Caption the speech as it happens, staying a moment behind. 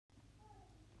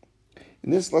In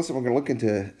this lesson, we're going to look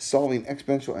into solving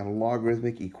exponential and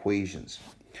logarithmic equations.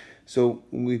 So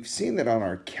we've seen that on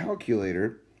our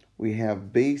calculator, we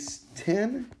have base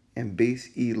 10 and base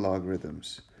e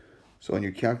logarithms. So on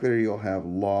your calculator, you'll have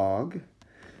log,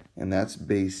 and that's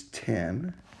base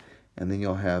 10, and then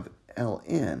you'll have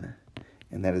ln,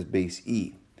 and that is base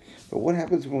e. But what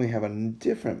happens when we have a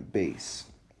different base?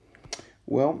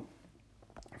 Well,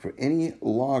 for any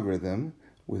logarithm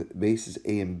with bases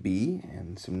a and b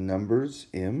and some numbers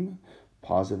m,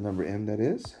 positive number m that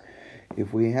is,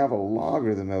 if we have a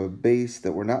logarithm of a base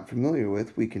that we're not familiar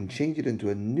with, we can change it into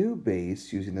a new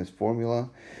base using this formula.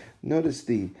 Notice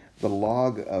the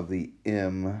log of the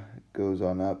m goes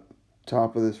on up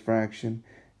top of this fraction,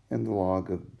 and the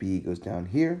log of b goes down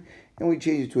here, and we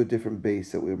change it to a different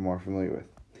base that we're more familiar with.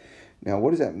 Now,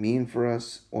 what does that mean for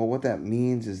us? Well, what that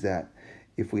means is that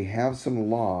if we have some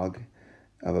log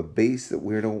of a base that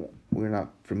we're not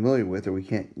familiar with or we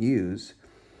can't use,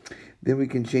 then we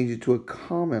can change it to a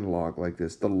common log like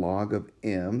this, the log of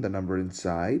m, the number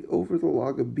inside, over the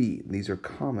log of b. These are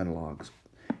common logs,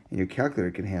 and your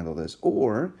calculator can handle this.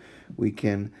 Or we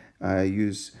can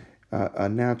use a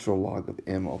natural log of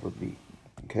m over b.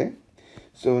 Okay?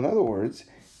 So in other words,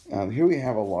 here we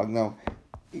have a log. Now,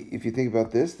 if you think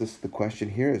about this, the question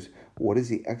here is, what is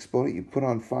the exponent you put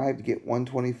on 5 to get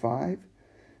 125?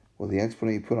 Well, the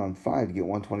exponent you put on 5 to get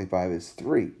 125 is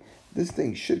 3. This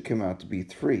thing should come out to be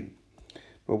 3.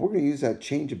 But we're going to use that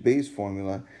change of base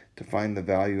formula to find the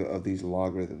value of these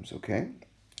logarithms, okay?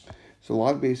 So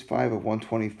log base 5 of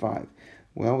 125.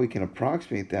 Well, we can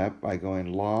approximate that by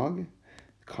going log,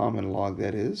 common log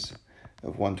that is,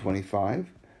 of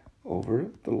 125 over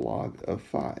the log of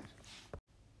 5.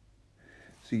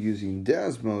 So using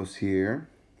Desmos here,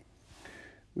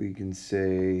 we can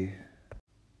say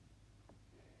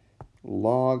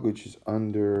log, which is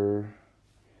under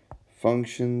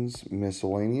functions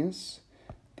miscellaneous,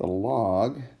 the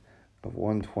log of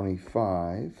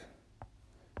 125,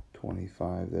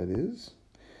 25 that is,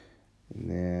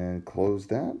 and then close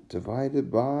that,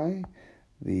 divided by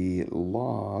the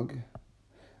log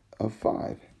of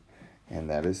 5, and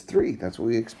that is 3. That's what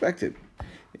we expected.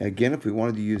 Again, if we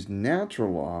wanted to use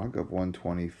natural log of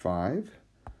 125,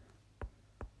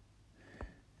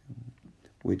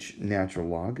 which natural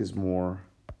log is going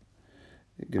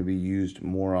to be used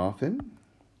more often.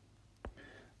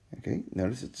 Okay,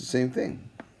 notice it's the same thing.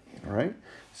 All right,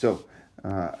 so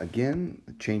again,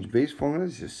 the change base formula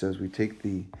just says we take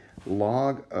the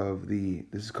log of this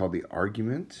is called the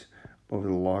argument, over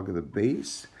the log of the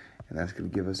base, and that's going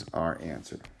to give us our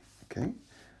answer. Okay,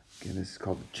 again, this is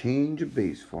called the change of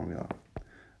base formula.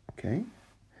 Okay,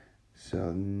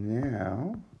 so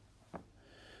now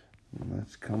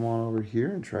let's come on over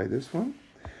here and try this one.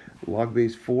 Log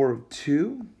base 4 of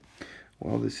 2.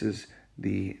 Well, this is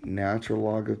the natural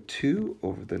log of 2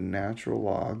 over the natural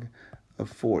log of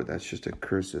 4. That's just a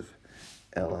cursive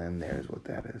ln there is what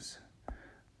that is.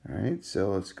 All right,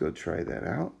 so let's go try that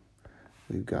out.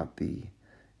 We've got the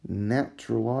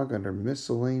natural log under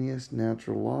miscellaneous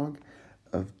natural log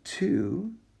of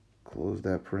 2, close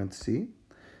that parenthesis,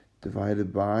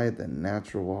 divided by the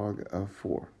natural log of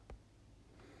 4.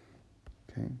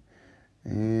 Okay,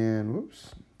 and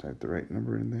whoops, type the right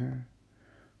number in there,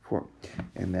 4,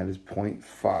 and that is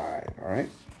 0.5, all right,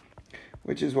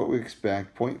 which is what we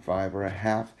expect, 0.5 or a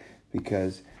half,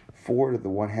 because 4 to the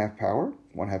 1/2 power,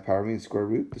 1/2 power means square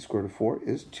root, the square root of 4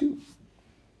 is 2,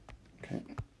 okay,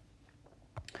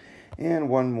 and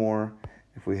one more,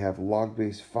 if we have log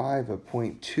base 5 of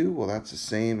 0.2, well, that's the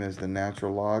same as the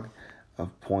natural log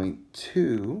of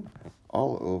 0.2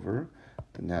 all over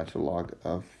the natural log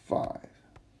of 5.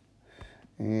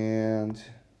 And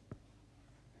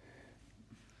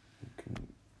we can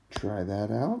try that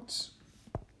out.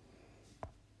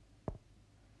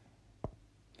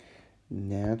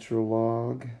 Natural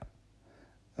log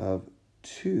of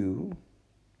 2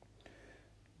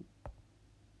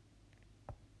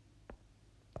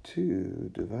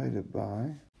 divided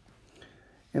by,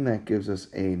 and that gives us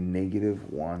a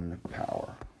 -1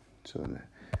 power. So,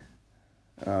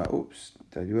 oops,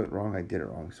 did I do it wrong? I did it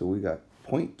wrong. So we got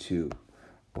 0.2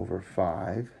 over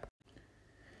 5,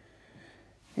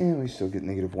 and we still get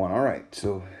 -1. All right,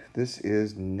 so this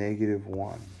is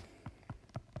 -1.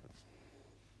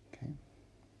 Okay.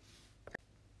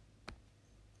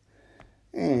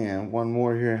 And one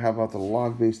more here. How about the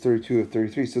log base 32 of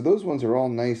 33? So those ones are all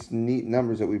nice, neat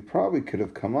numbers that we probably could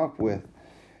have come up with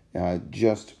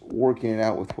just working it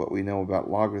out with what we know about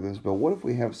logarithms. But what if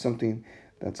we have something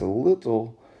that's a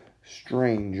little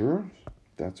stranger?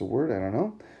 That's a word, I don't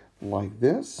know. Like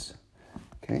this.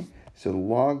 Okay, so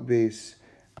log base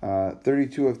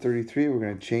 32 of 33, we're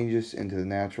going to change this into the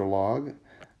natural log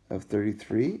of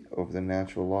 33 over the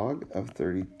natural log of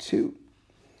 32.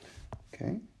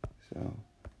 Okay, so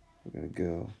we're going to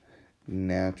go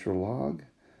natural log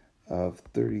of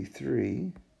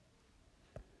 33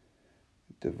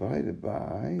 divided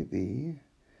by the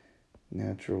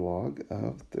natural log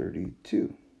of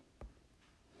 32.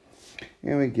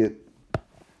 And we get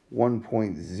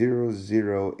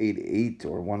 1.0088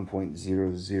 or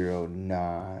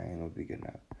 1.009 would be good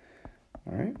enough.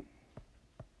 All right?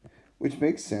 Which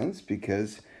makes sense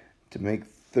because to make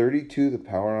 32, the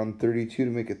power on 32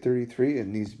 to make it 33, it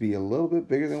needs to be a little bit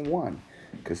bigger than 1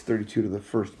 because 32 to the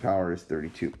first power is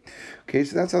 32. Okay,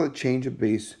 so that's how the change of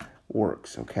base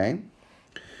works, okay?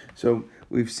 So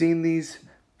we've seen these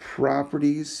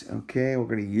properties, okay? We're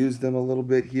going to use them a little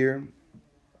bit here.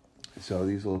 So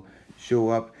these will show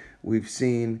up. We've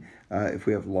seen if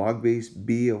we have log base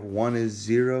b of 1 is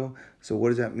 0. So what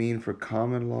does that mean for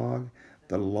common log?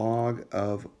 The log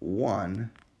of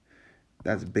 1,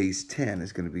 that's base 10,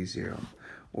 is going to be 0.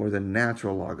 Or the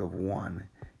natural log of 1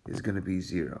 is going to be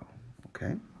 0.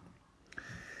 Okay?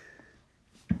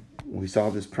 We saw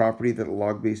this property that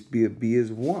log base b of b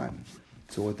is 1.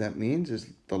 So what that means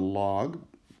is the log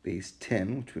base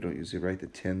 10, which we don't usually write the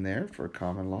 10 there for a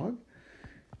common log,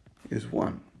 is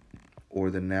 1. Or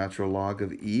the natural log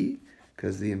of e,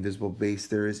 because the invisible base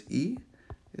there is e,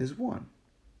 is 1.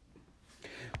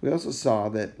 We also saw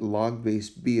that log base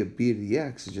b of b to the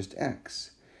x is just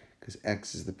x, because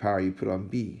x is the power you put on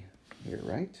b here,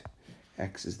 right?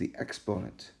 X is the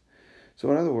exponent. So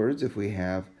in other words, if we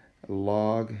have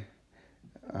log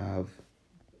of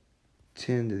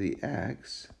 10 to the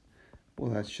x,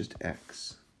 well, that's just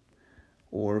x.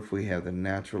 Or if we have the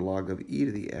natural log of e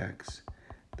to the x,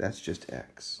 that's just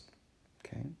x.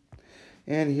 Okay.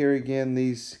 And here again,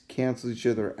 these cancel each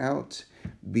other out.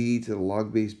 B to the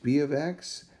log base b of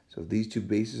x. So if these two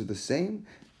bases are the same,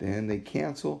 then they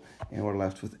cancel, and we're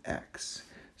left with x.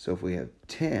 So if we have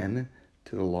 10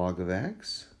 to the log of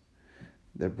x,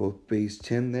 they're both base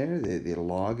 10 there. The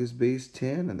log is base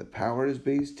 10, and the power is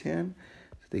base 10.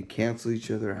 So they cancel each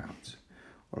other out.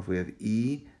 Or if we have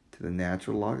e to the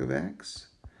natural log of x,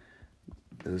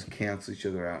 those cancel each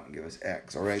other out and give us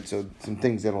x. All right, so some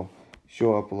things that'll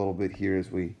show up a little bit here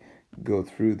as we go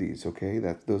through these, okay?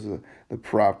 Those are the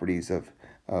properties of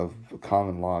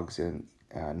common logs and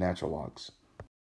natural logs.